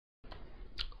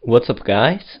What's up,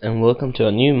 guys, and welcome to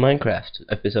a new Minecraft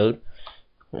episode,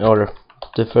 or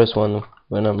the first one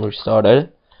when I'm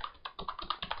restarted.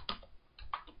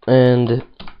 And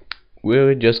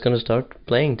we're just gonna start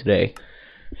playing today.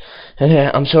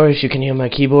 I'm sorry if you can hear my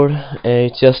keyboard.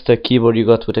 It's just a keyboard you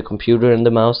got with a computer and the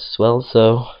mouse as well,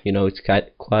 so you know it's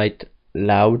quite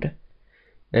loud.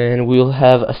 And we'll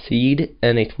have a seed,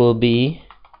 and it will be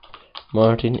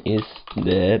Martin is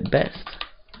the best.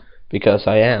 Because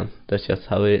I am. That's just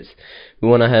how it is. We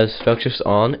wanna have structures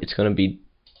on. It's gonna be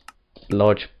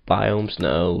large biomes.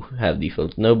 No, have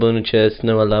default. No bonus chests.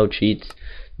 No allowed cheats.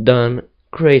 Done.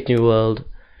 Create new world.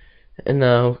 And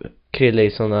now create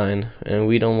lace online. And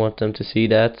we don't want them to see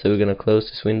that, so we're gonna close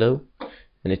this window.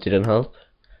 And it didn't help.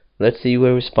 Let's see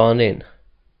where we spawned in.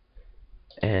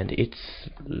 And it's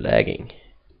lagging.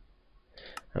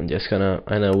 I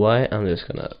know why. I'm just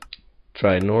gonna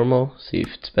try normal. See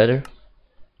if it's better.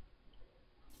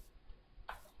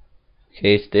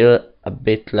 Okay, still a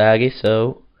bit laggy,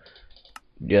 so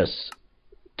just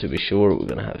to be sure, we're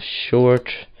gonna have short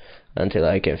until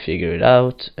I can figure it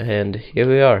out. And here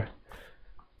we are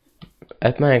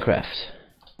at Minecraft.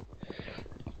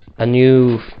 A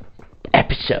new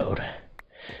episode,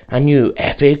 a new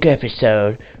epic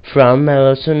episode from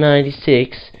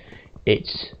S01EpP01.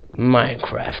 It's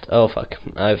Minecraft. Oh fuck,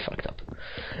 I fucked up.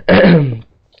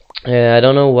 I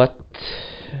don't know what.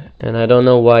 And I don't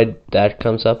know why that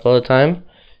comes up all the time.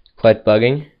 Quite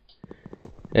bugging.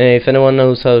 If anyone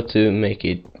knows how to make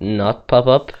it not pop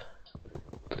up,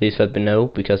 please let me know,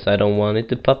 because I don't want it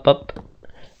to pop up.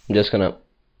 I'm just gonna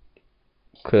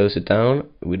close it down.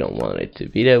 We don't want it to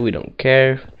be there. We don't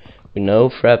care. We know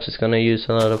Fraps is gonna use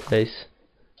a lot of place.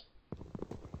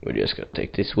 We're just gonna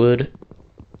take this wood.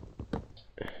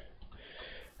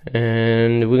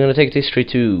 And we're gonna take this tree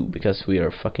too, because we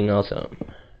are fucking awesome.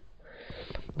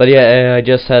 But yeah, I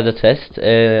just had a test.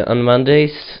 On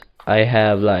Mondays I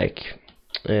have like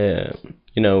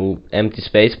empty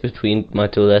space between my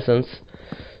two lessons,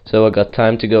 so I got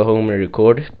time to go home and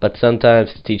record. But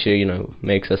sometimes the teacher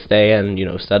makes us stay and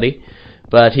study,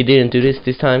 but he didn't do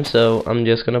this time, so I'm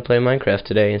just gonna play Minecraft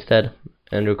today instead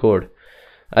and record.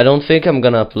 I don't think I'm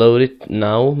gonna upload it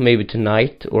now, maybe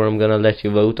tonight, or I'm gonna let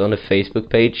you vote on the Facebook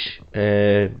page.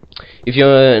 If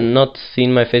you've not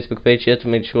seen my Facebook page yet,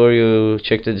 make sure you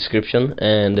check the description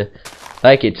and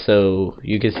like it, so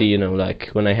you can see, like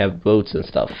when I have votes and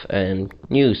stuff and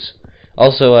news.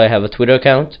 Also, I have a Twitter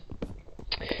account,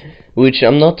 which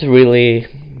I'm not really,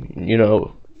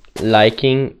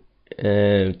 liking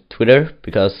Twitter,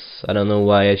 because I don't know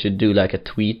why I should do like a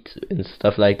tweet and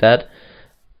stuff like that.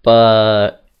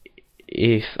 But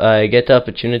if I get the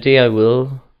opportunity, I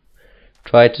will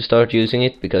try to start using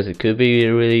it, because it could be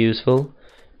really useful.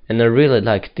 And I really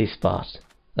like this spot.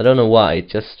 I don't know why,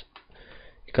 it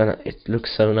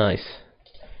looks so nice.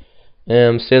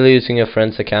 I'm still using a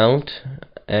friend's account.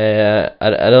 I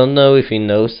don't know if he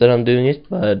knows that I'm doing it,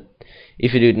 but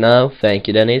if you do it now, thank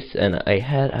you, Dennis. And I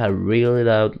had a really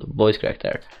loud voice crack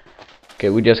there. Okay,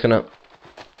 we're just gonna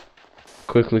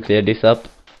quickly clear this up,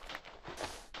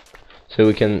 so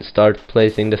we can start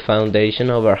placing the foundation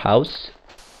of our house.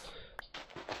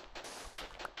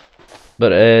 But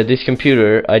this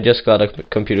computer, I just got a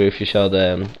computer. If you saw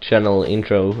the channel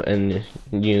intro and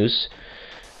news,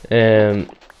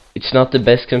 it's not the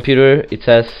best computer. It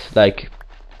has like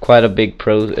quite a big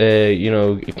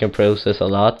it can process a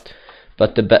lot.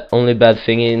 But the only bad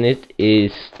thing in it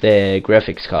is the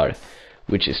graphics card,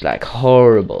 which is like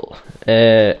horrible.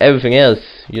 Everything else,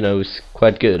 is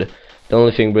quite good. The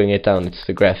only thing bringing it down is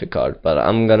the graphic card, but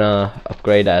I'm gonna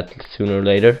upgrade that sooner or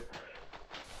later.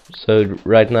 So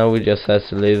right now we just have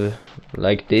to live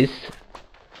like this.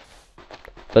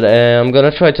 But I'm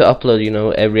gonna try to upload,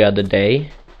 every other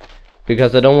day,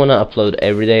 because I don't wanna upload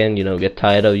every day and get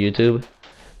tired of YouTube.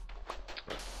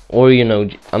 Or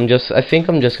I think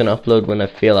I'm just gonna upload when I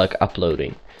feel like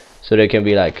uploading. So there can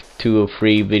be like 2 or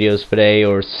 3 videos per day,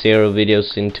 or 0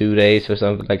 videos in 2 days, or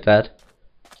something like that.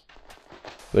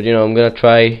 But I'm gonna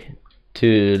try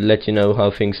to let you know how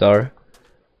things are.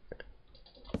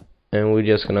 And we're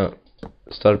just gonna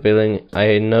start building.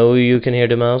 I know you can hear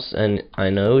the mouse, and I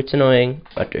know it's annoying,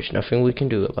 but there's nothing we can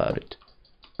do about it.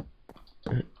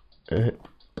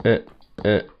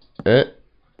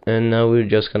 And now we're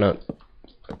just gonna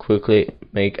quickly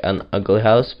make an ugly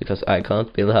house, because I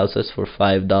can't build houses for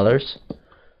 $5.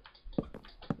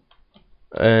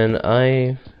 And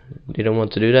I didn't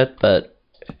want to do that, but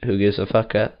who gives a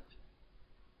fuck?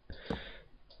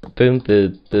 Boom,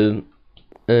 boom, boom.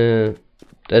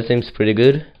 That seems pretty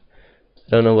good. I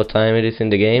don't know what time it is in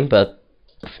the game, but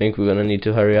I think we're gonna need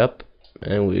to hurry up,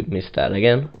 and we missed that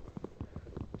again.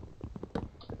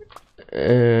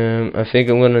 I think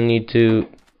I'm gonna need to,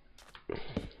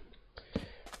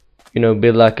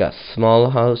 build like a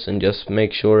small house and just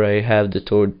make sure I have the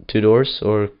two doors.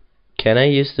 Or can I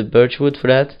use the birch wood for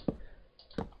that?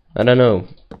 I don't know.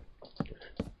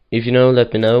 If you know,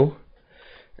 let me know.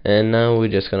 And now we're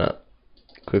just gonna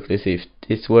quickly see if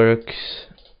this works.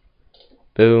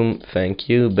 Boom, thank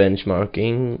you.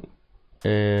 Benchmarking.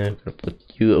 I'm gonna put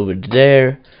you over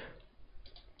there.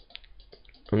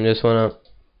 I'm just wanna.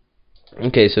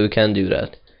 Okay, so we can do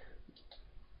that.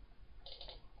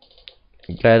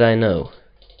 Glad I know.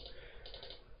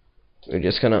 We're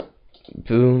just gonna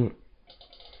boom.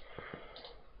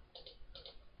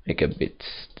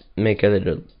 Make a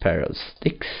little pair of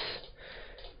sticks.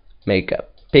 Make a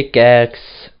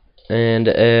pickaxe. And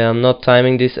I'm not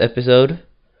timing this episode.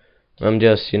 I'm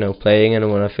just, playing,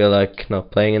 and when I feel like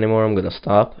not playing anymore, I'm gonna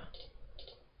stop.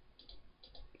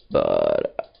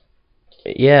 But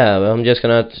yeah, I'm just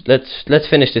gonna let's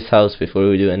finish this house before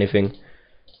we do anything.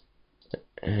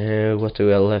 What do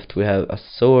we have left? We have a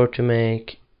sword to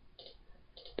make.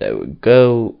 There we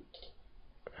go.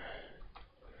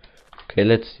 Okay,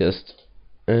 let's just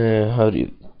how do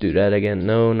you do that again?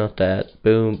 No, not that.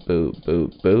 Boom, boom,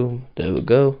 boom, boom. There we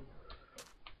go.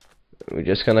 We're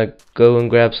just gonna go and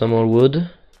grab some more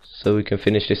wood so we can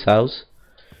finish this house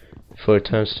before it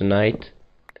turns to night,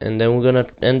 and then we're gonna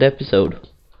end the episode.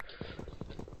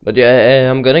 But yeah,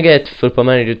 I'm gonna get Football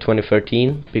Manager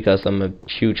 2013 because I'm a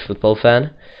huge football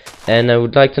fan, and I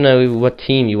would like to know what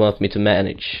team you want me to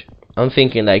manage. I'm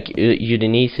thinking like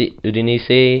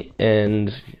Udinese,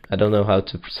 and I don't know how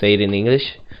to say it in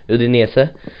English,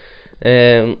 Udinese,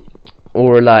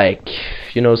 or like,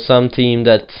 some team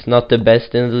that's not the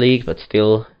best in the league but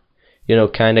still,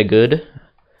 kinda good.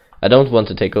 I don't want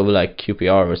to take over like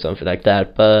QPR or something like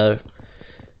that, but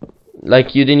like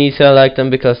Udinese, I like them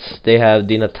because they have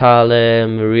Di Natale,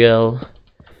 Muriel,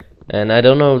 and I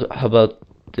don't know about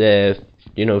the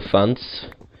funds,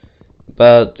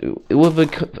 but it would be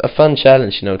a fun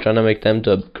challenge, trying to make them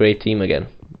to a great team again.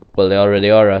 Well, they already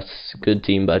are a good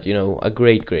team, but a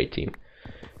great team,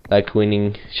 like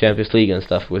winning Champions League and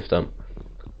stuff with them.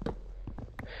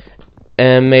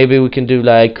 And maybe we can do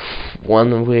like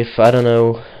one with, I don't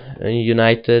know,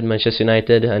 Manchester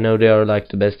United. I know they are like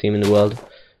the best team in the world,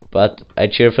 but I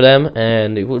cheer for them,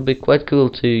 and it would be quite cool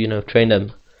to train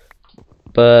them.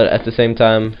 But at the same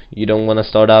time, you don't want to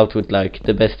start out with like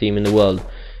the best team in the world,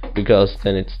 because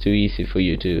then it's too easy for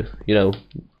you to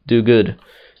do good,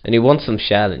 and you want some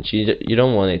challenge. You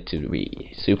don't want it to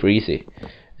be super easy.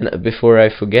 And before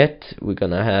I forget, we're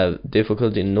gonna have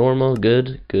difficulty normal,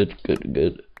 good.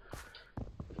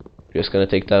 Just gonna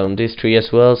take down this tree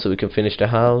as well so we can finish the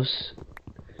house.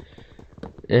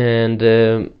 And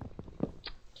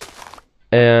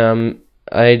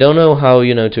I don't know how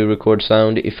to record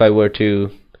sound if I were to,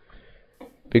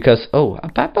 because a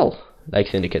papel, like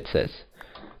Syndicate says.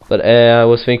 But I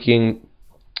was thinking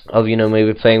of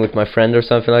maybe playing with my friend or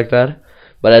something like that.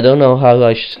 But I don't know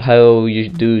how you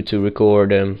do to record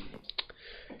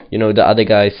the other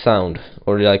guy's sound,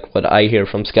 or like what I hear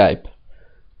from Skype.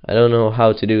 I don't know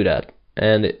how to do that,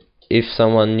 and if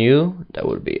someone knew, that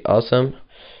would be awesome.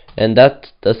 And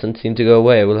that doesn't seem to go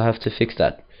away. We'll have to fix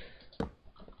that.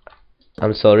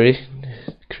 I'm sorry,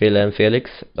 Krilla and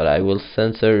Felix, but I will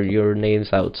censor your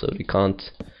names out so we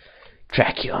can't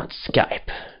track you on Skype.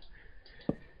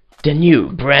 The new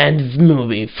brand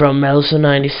movie from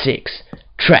S01EpP01,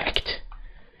 Tracked.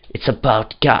 It's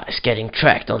about guys getting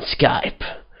tracked on Skype.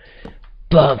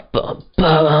 Bum bum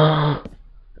bum.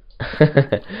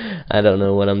 I don't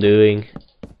know what I'm doing.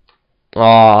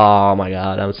 Oh my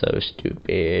god, I'm so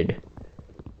stupid.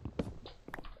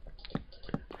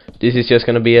 This is just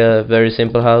gonna be a very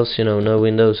simple house, no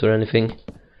windows or anything,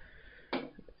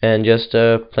 and just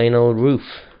a plain old roof.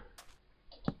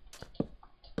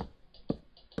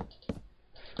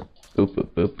 Boop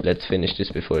boop boop. Let's finish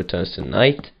this before it turns to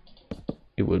night.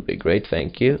 It would be great,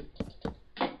 thank you.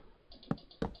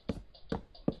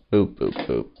 Boop boop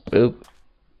boop boop.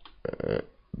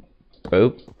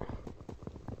 Boop.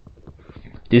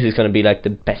 This is gonna be like the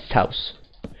best house.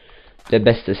 The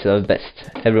bestest of best.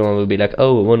 Everyone will be like,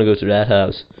 oh, I wanna go to that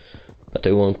house. But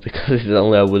they won't, because it's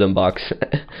only a wooden box.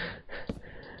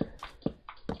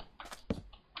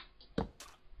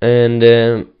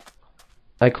 And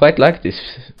I quite like this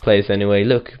place anyway,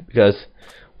 look, because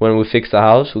when we fix the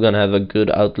house, we're gonna have a good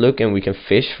outlook, and we can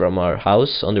fish from our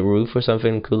house on the roof or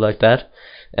something cool like that.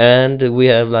 And we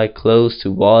have like close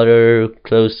to water,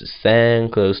 close to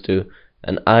sand, close to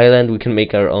an island. We can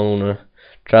make our own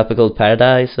tropical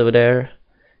paradise over there.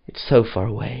 It's so far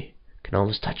away, can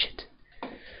almost touch it.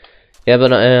 Yeah,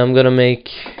 but I'm gonna make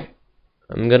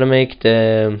I'm gonna make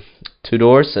the 2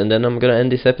 doors, and then I'm gonna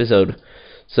end this episode.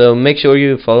 So make sure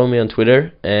you follow me on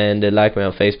Twitter and like me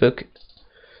on Facebook,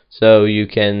 so you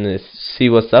can see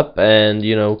what's up and,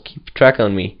 you know, keep track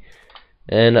on me.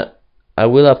 And I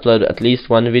will upload at least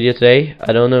 1 video today.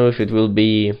 I don't know if it will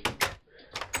be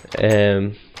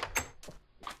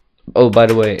oh, by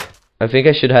the way, I think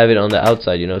I should have it on the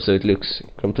outside, you know, so it looks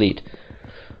complete.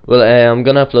 Well, I'm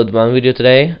gonna upload 1 video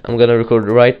today. I'm gonna record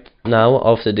right now.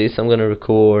 After this, I'm gonna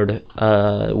record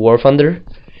War Thunder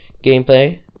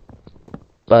gameplay.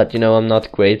 But, you know, I'm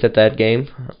not great at that game.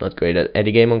 I'm not great at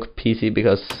any game on PC,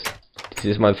 because this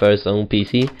is my first own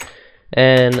PC.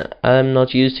 And I'm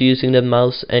not used to using the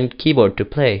mouse and keyboard to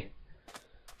play.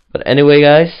 But anyway,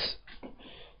 guys,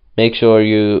 make sure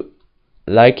you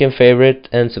like and favorite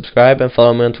and subscribe and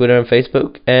follow me on Twitter and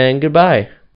Facebook. And goodbye.